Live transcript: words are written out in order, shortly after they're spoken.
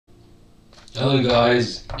Hello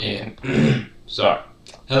guys and sorry.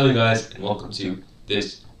 Hello guys and welcome to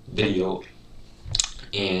this video,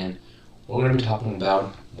 and we're gonna be talking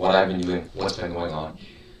about what I've been doing, what's been going on.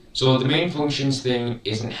 So the main functions thing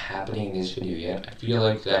isn't happening in this video yet. I feel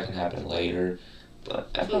like that can happen later, but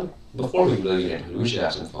I feel like before we really get into it, we should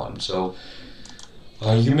have some fun. So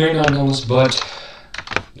you may not know this, but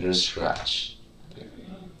there's Scratch.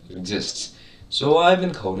 It exists. So I've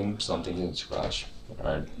been coding something in Scratch.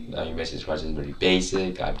 Alright, now you may say Scratch is pretty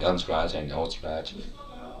basic. I've done Scratch, I know Scratch.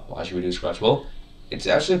 Why should we do Scratch? Well, it's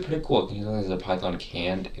actually pretty cool. As a Python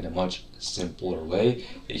can in a much simpler way.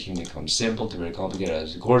 It can become simple to very complicated.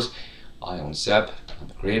 As of course, I own SEP, I'm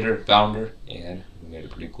the creator, founder, and we made a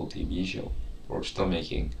pretty cool TV show we're still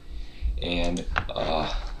making. And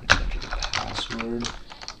let's enter the password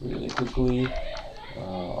really quickly.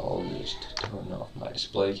 I'll just turn off my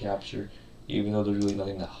display capture, even though there's really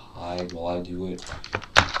nothing to hide while I do it.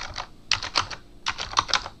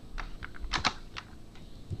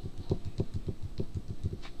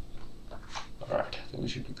 Alright, I think we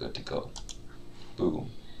should be good to go. Boom.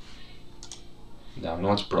 Now,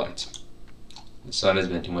 no, it's bright. The sun has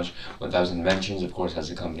been too much. 1000 Inventions, of course, has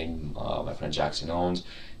a company my friend Jackson owns.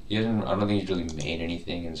 I don't think he's really made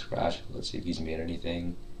anything in Scratch. Let's see if he's made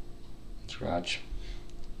anything in Scratch.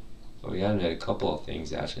 Oh, he has made a couple of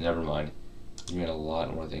things, actually. Never mind. He made a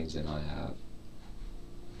lot more things than I have.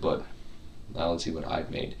 But now let's see what I've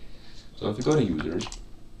made. So if we go to users,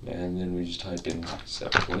 and then we just type in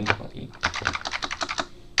SEP 2020.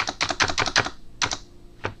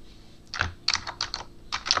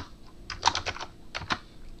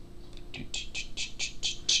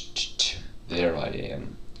 There I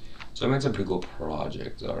am. So I made some pretty cool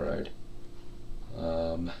projects, alright.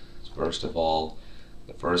 First of all,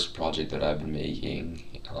 the first project that I've been making,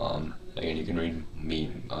 again, you can read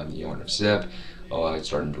me on the owner of SEP. I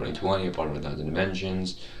started in 2020, a part of 1000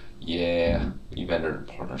 Dimensions. Yeah, we've entered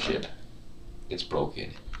a partnership. It's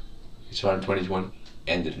broken. It started in 2020,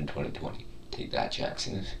 ended in 2020. Take that,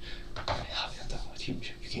 Jackson. You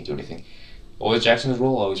can't do anything. What was Jackson's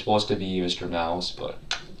role? I was supposed to be Mr. Mouse, but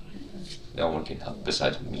no one can help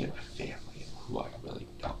besides me and my family, who I really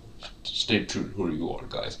know. Stay true to who you are,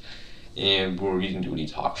 guys. And we didn't do any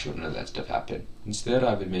talk show, none of that stuff happened. Instead,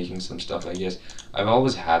 I've been making some stuff, I guess. I've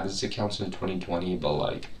always had this account since 2020, but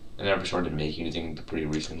like, I never started making anything pretty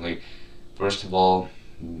recently. First of all,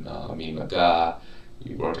 me and my guy,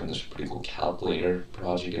 we worked on this pretty cool calculator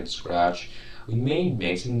project in Scratch. We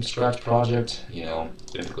made some Scratch project, you know,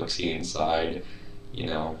 if you click see inside, you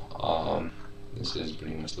know, this is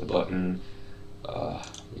pretty much the button.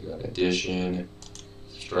 We got addition,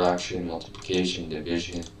 subtraction, multiplication,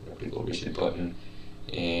 division, pretty cool reset button,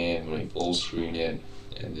 and when we full screen it,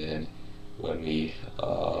 and then when we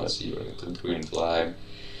let's see, we're gonna click the green flag,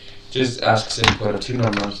 just asks input of two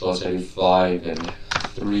numbers, so let's say 5 and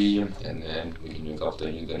 3, and then we can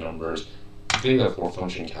update the numbers. It's really a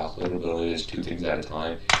 4-function calculator, but it is 2 things at a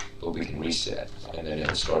time, but we can reset, and then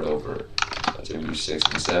it'll start over. Let's say we do 6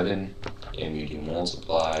 and 7, and we do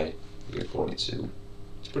multiply, we get 42.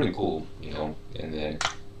 It's pretty cool, you know, and then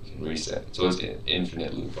you can reset. So it's an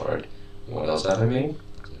infinite loop, alright. What else have I made?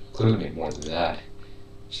 Clearly made more than that.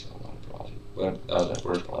 Still not a project, but that was my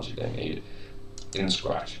first project I made in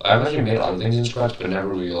Scratch. I've actually made other things in Scratch, but never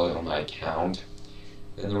really on my account.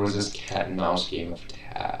 Then there was this cat and mouse game of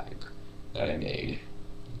tag that I made.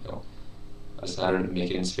 You know, I decided to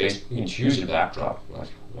make it in space. You can choose your backdrop. Like,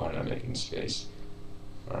 why not make it in space?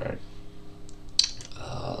 Alright.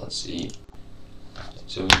 Let's see.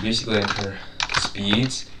 So we basically enter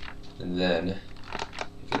speeds, and then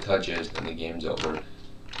if it touches, then the game's over.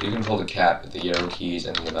 You control the cat with the arrow keys,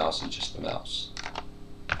 and the mouse is just the mouse.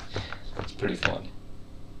 It's pretty fun,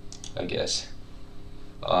 I guess.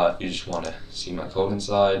 If you just want to see my code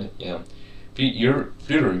inside, you know, if you're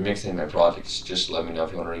remixing my projects, just let me know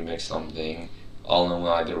if you want to remix something. I'll know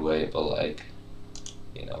either way, but like,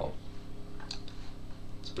 you know,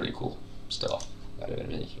 it's pretty cool stuff that I've been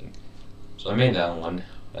making. So I made that one,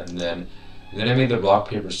 and then I made the rock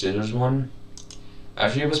paper scissors one.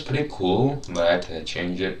 Actually, it was pretty cool, but I had to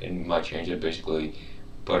change it, and I changed it basically,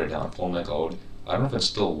 put it down, full my code. I don't know if it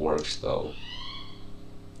still works though.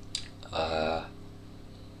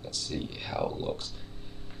 Let's see how it looks.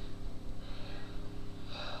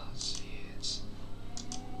 Let's see, it's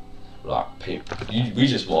rock, paper. We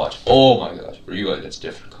just watched. Oh my gosh, for you guys, it's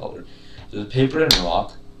different color. The paper and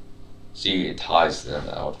rock. See, it ties them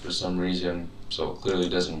out for some reason, so it clearly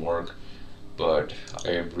doesn't work. But I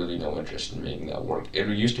have really no interest in making that work. It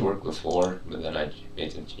used to work before, but then I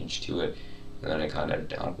made some change to it, and then I kind of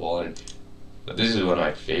downvoted it. But this is one of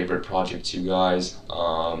my favorite projects, you guys.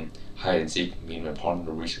 hide and seek. Me and my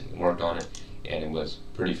partner recently worked on it, and it was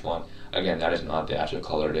pretty fun. Again, that is not the actual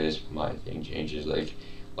color it is. My thing changes, like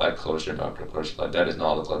light closer, darker closer. Like that does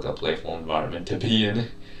not look like a playful environment to be in,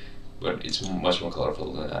 but it's much more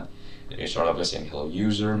colorful than that. And you start off by saying hello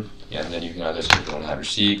user, and then you can either say if you want to hide or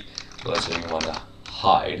seek. So let's say you want to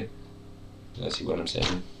hide. Let's see what I'm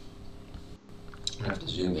saying. I have to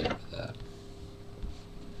zoom in for that.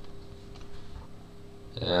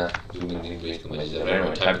 Yeah, zooming in basically measures that. But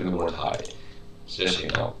anyway, type in the word hide. Just so you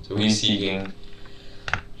know. So he's seeking,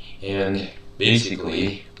 and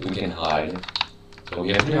basically we can hide. So we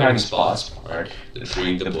have 3 hiding spots, right? The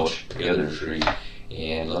tree, the bush, the other tree.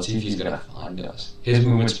 And let's see if he's gonna find us. His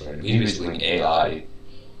movement's random. He's basically an AI.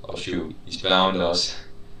 Oh shoot, he's found us.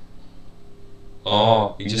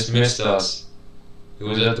 Oh, he just missed us. He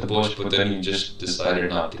was at the bush, but then he just decided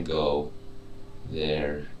not to go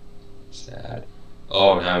there. Sad.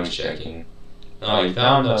 Oh, now he's checking. Oh, he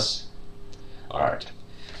found us. Alright.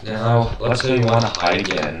 Now, let's say we want to hide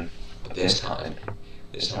again. But this time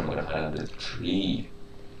I'm going to hide under the tree.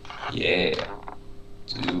 Yeah.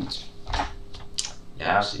 Dude.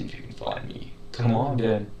 Now see if you can find me. Come on,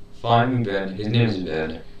 Ben. Find me, Ben. His name is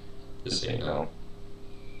Ben. Just so you know.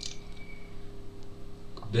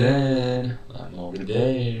 Ben, I'm over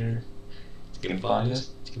there. He's gonna find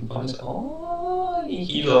us. He's gonna find us. Oh,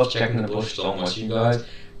 he loves checking the bush so much, you guys.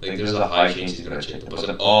 Like, there's a high chance he's gonna check the bush.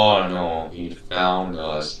 Oh no, he found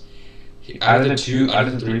us. Out of the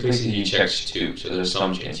 3 places, he checks 2, so there's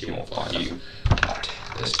some chance he won't find you. But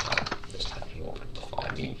this time he won't be able to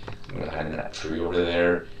find me. I'm gonna hide in that tree over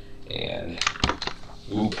there, and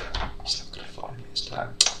oop, he's not gonna find me this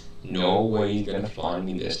time. No way he's gonna find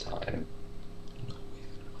me this time.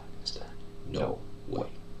 No way.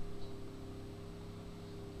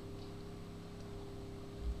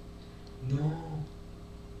 No.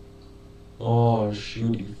 Oh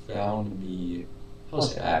shoot, you found me. How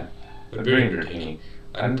sad. But very entertaining.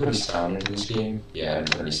 I didn't put any sound into this game. Yeah, I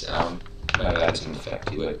didn't put any sound. Might add some effect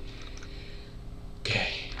to it. Okay.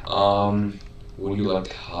 Would you like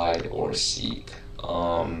to hide or seek? I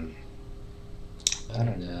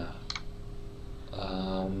don't know.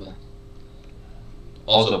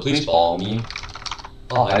 Also, please follow me.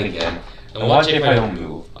 I'll hide again. And watch if I don't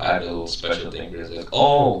move. I have a little special thing where it's like,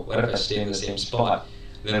 oh, what if I stay in the same spot?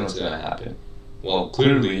 Then what's gonna happen? Well,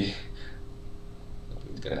 clearly,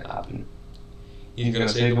 nothing's gonna happen. He's gonna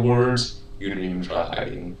say the words, you didn't even try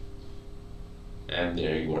hiding. And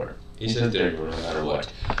there you were. He says there you were no matter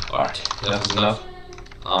what. Alright, that was enough.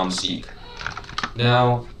 Seek.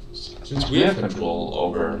 Now, since we have control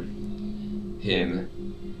over him,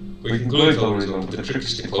 we can clearly tell where he's going, but the trick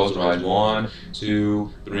is to close our eyes. 1,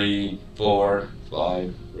 2, 3, 4,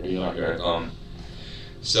 5. Ready? Not here I come.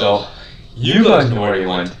 So, you guys know where he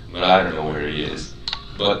went, but I don't know where he is.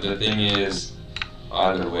 But the thing is,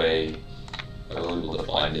 either way, I was able to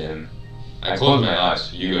find him. I closed my eyes,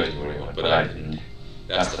 so you guys knew where he went, but I didn't.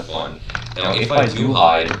 That's the fun. Now, if I do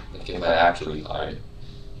hide, like if I actually hide,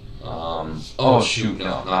 oh shoot,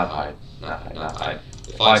 no, not hide.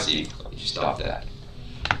 If I seek, let me just stop that.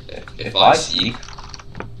 If I seek,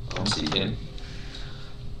 I'm seeking.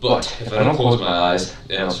 But if I don't close my eyes,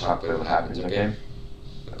 then I'll talk about what happens, okay?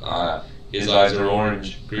 His eyes are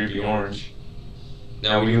orange, creepy orange.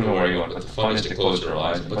 Now we do know where he went, but the fun is to close your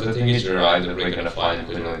eyes. But the thing is, your eyes are really gonna find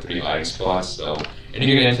because there are only 3 hiding spots, so. And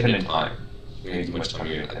you get infinite time. You don't too much time,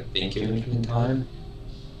 I think you have infinite time.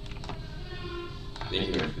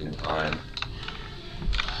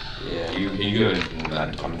 Yeah, you have infinite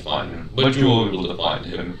amount of time to find him. But you will be able to find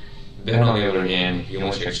him. Ben, on the other hand, he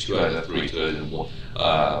only checks 2 out of 3, so there's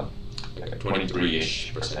like a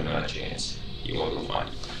 23-ish% amount of chance he won't be able to find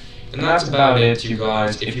you. And that's about it, you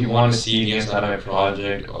guys. If you want to see the inside of my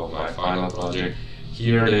project, or my final project,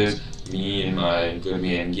 here it is. Me and my good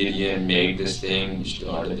man Gideon made this thing,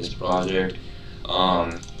 started this project.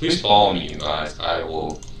 Please follow me, you guys. I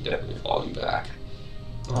will definitely follow you back.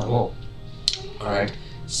 Oh, well. Alright,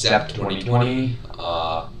 SEP 2020.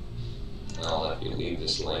 I'll let you leave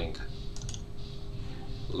this link.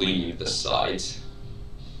 Leave the site.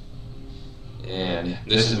 And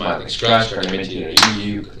this is my link.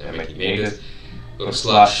 scratch.mit.edu, because MIT made it. Go to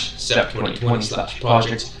 /SEP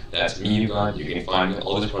 2020/projects. That's me, you guys. You can find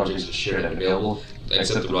all these projects are shared and available,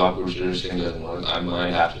 except the rock cruisers thing doesn't work. I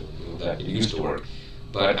might have to remove that. It used to work.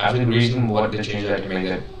 But after the reason what the change I had to make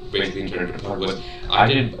that basically turned into part was I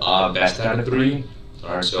did best out of 3.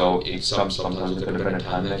 Alright, so it sometimes it could have been a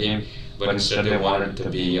time in that game, but instead they wanted it to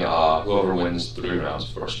be whoever wins 3 rounds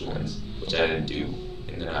first wins, which I didn't do,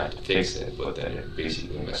 and then I had to fix it, but then it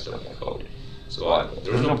basically messed up my code. So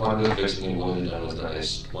there was no point in fixing it, and I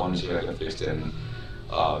just wanted to see if I could fix it, and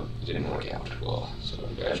It didn't work out well, so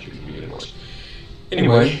you guys could be even worse.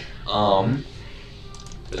 Anyway,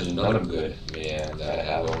 there's another good man that I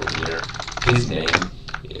have over here. His name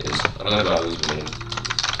is, I don't know about his name,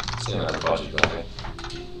 same other project guy,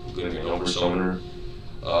 good man Overzoner.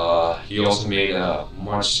 He also made a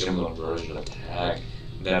much similar version of Tag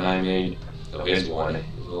that I made, though his one is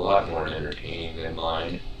a lot more entertaining than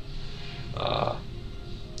mine.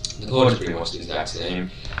 The code is pretty much the exact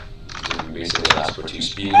same. It basically lasts for 2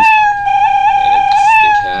 speeds, and it's the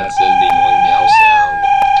cat says the annoying meow sound,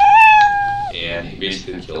 and he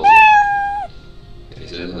basically kills it. And he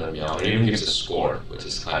says another meow, and he even gives a score, which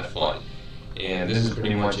is kind of fun. And this is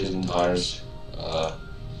pretty much his entire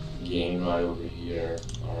game right over here.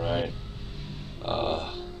 Alright.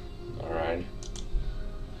 Alright.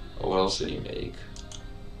 What else did he make?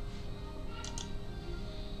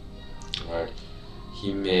 Alright.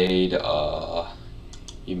 He made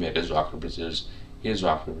his rock paper scissors. His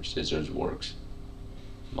rock paper scissors works.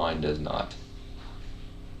 Mine does not.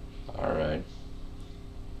 Alright.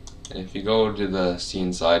 And if you go to the see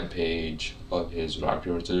inside page of his rock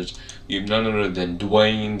paper scissors, you have none other than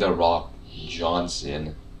Dwayne the Rock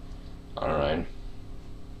Johnson. Alright.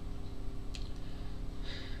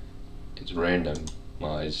 It's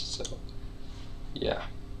randomized, so yeah.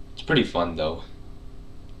 It's pretty fun though.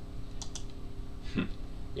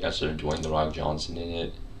 You guys are Dwayne the Rock Johnson in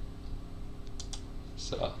it.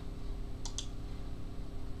 So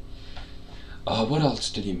what else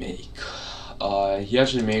did he make? He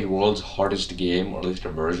actually made World's Hardest Game, or at least a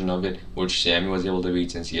version of it, which Sammy was able to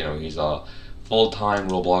beat since he's a full-time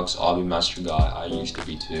Roblox Obby Master guy. I used to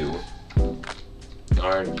be too.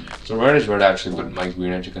 Alright, so red is red actually, but my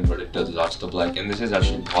green actually converted to lots to black, and this is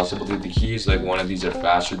actually possibly the keys. Like one of these are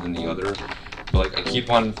faster than the other, but like I keep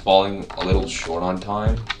on falling a little short on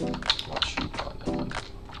time. Oh shoot!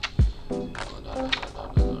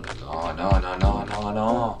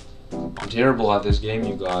 No. I'm terrible at this game,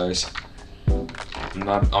 you guys.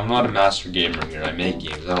 I'm not a master gamer here. I make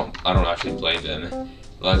games. I don't actually play them.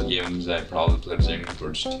 The last games I probably played was Angry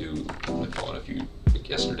Birds 2 on my phone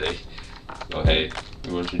yesterday. Oh hey,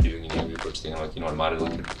 what you're doing in Angry Birds thing? I'm like, you know what, I might have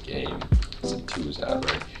looked at the game. It's like 2 is out,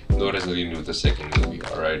 right? No, it has nothing to do with the second movie,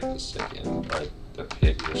 alright? The second, right? The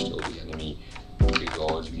pigs are still the enemy. Pigs will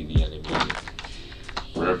always be the enemy.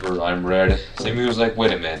 Forever, I'm red. Sammy was like,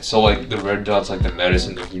 wait a minute, so like the red dot's like the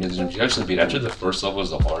medicine, the green is you actually beat. Actually, the first level was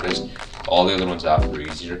the hardest. All the other ones after were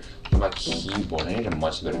easier. But my keyboard, I need a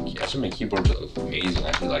much better key. Actually, my keyboard looks amazing. I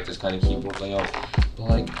actually like this kind of keyboard layout. But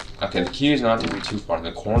like, okay, the key is not to be too far.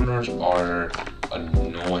 The corners are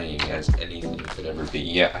annoying as anything could ever be.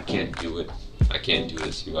 Yeah, I can't do it. I can't do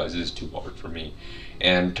this, you guys. This is too hard for me.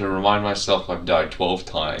 And to remind myself, I've died 12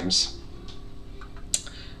 times.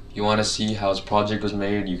 If you want to see how his project was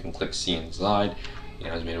made, you can click see inside.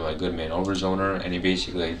 It was made by Goodman Overzoner, and he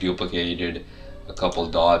basically duplicated a couple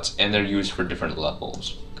dots, and they're used for different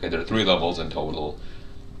levels. Okay, there are 3 levels in total.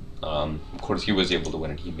 Of course, he was able to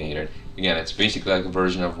win, and he made it. Again, it's basically like a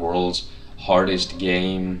version of World's Hardest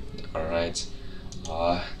Game. All right.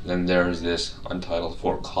 Then there's this Untitled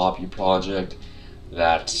 4 copy project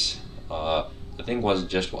that I think it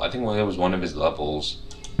was one of his levels.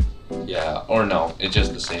 Yeah, or no, it's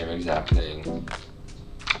just the same exact thing.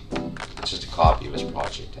 It's just a copy of his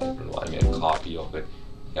project. I made a copy of it.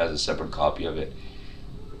 He has a separate copy of it.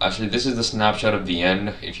 Actually, this is the snapshot of the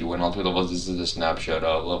end. If you went all 3 levels, this is the snapshot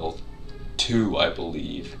of level 2, I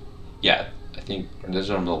believe. Yeah, I think this is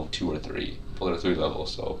on level 2 or 3. Well, there are 3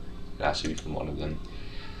 levels, so it has to be from one of them.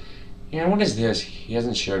 Yeah, what is this? He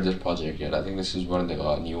hasn't shared this project yet. I think this is one of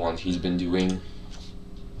the new ones he's been doing.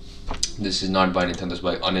 This is not by Nintendo, it's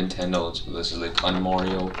by Unnintendo, so this is like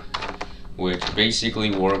Unmario, which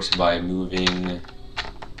basically works by moving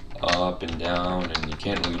up and down, and you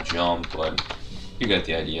can't really jump, but you get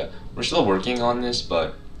the idea. We're still working on this,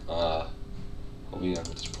 but we'll be done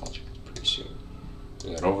with this project pretty soon.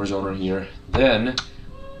 We got Overzoner here. Then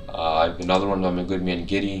I have another one by my good man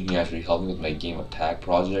Gideon. He actually helped me with my Game of Tag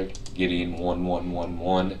project. Gideon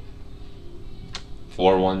 1111.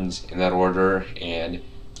 4 ones in that order, and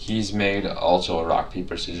he's made also a rock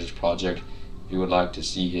paper scissors project. If you would like to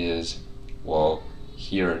see his, well,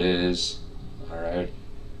 here it is. Alright.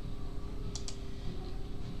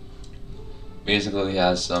 Basically, he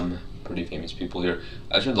has some pretty famous people here.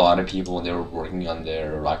 Actually, a lot of people, when they were working on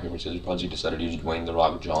their rock paper scissors project, decided to use Dwayne the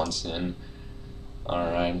Rock Johnson.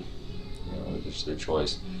 Alright. It's their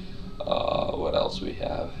choice. What else we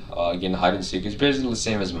have? Again, hide and seek is basically the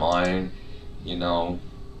same as mine.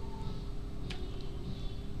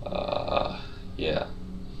 Yeah.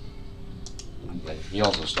 And he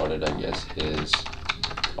also started, I guess, his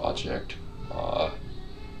project.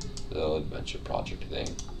 adventure project thing.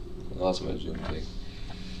 Well, that's my Zoom thing.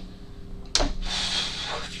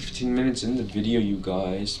 15 minutes in the video, you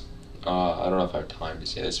guys. I don't know if I have time to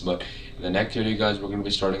say this, but in the next video, guys, we're going to be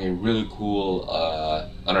starting a really cool, I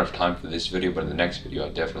don't have time for this video, but in the next video,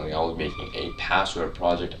 I'll be making a password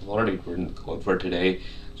project. I've already written the code for it today,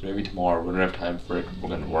 so maybe tomorrow, we don't have time for it, we're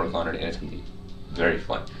going to work on it, and it's going to be very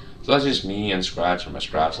fun. So that's just me and Scratch, or my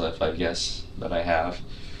Scratch Life, I guess, that I have.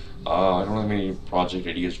 I don't have any project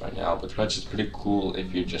ideas right now, but Scratch is pretty cool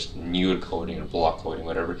if you're just new to coding or block coding,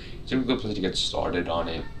 whatever. It's a good place to get started on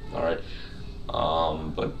it, alright?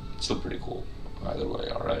 But it's still pretty cool, either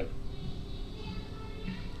way, alright?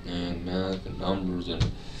 And math and numbers and...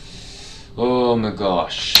 oh my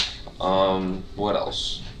gosh. What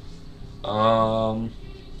else?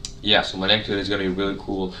 Yeah, so my next video is gonna be really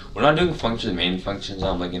cool. We're not doing functions, main functions.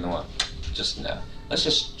 I'm like, you know what? Just now. Let's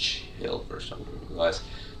just chill for some reason, guys.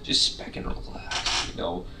 Just spec and relax, you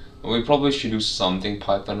know. And we probably should do something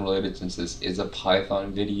Python related since this is a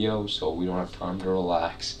Python video, so we don't have time to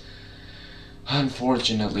relax.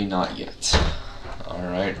 Unfortunately, not yet.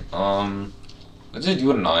 Alright, let's just do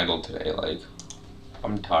it an idle today. Like,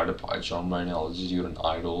 I'm tired of PyCharm right now. Let's just do it an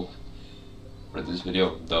idle for this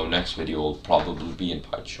video. Though next video will probably be in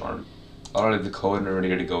PyCharm. Alright, the code and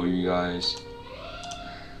ready to go, you guys.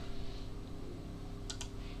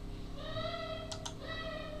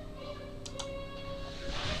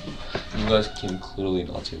 You guys can clearly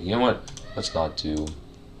not see. You know what? Let's not do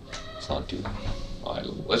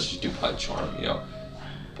idle. Let's just do PyCharm. You know,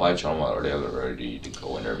 PyCharm I already have it ready to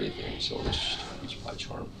go and everything. So let's just use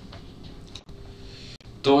PyCharm.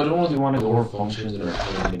 Though I don't really want to go over functions that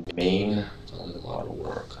are in main. It's only a lot of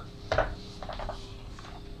work.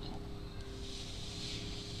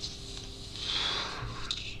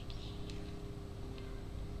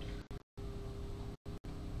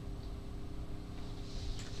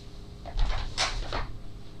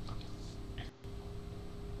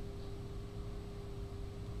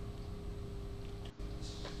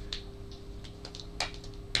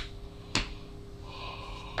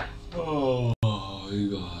 Oh,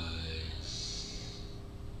 you guys.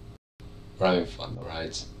 We're having fun,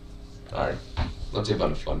 right? Alright, let's see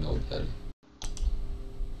about a fun note then.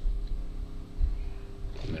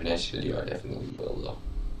 In my next video, I definitely will, though.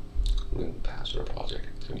 We're doing the password project.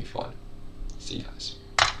 It's gonna be fun. See you guys.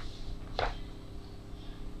 But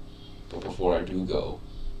before I do go,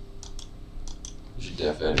 we should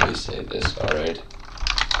definitely say this, alright?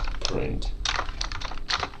 Print.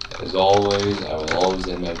 As always, I will always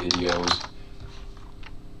end my videos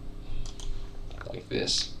like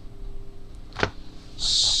this.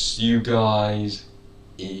 See you guys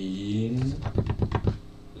in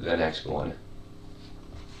the next one.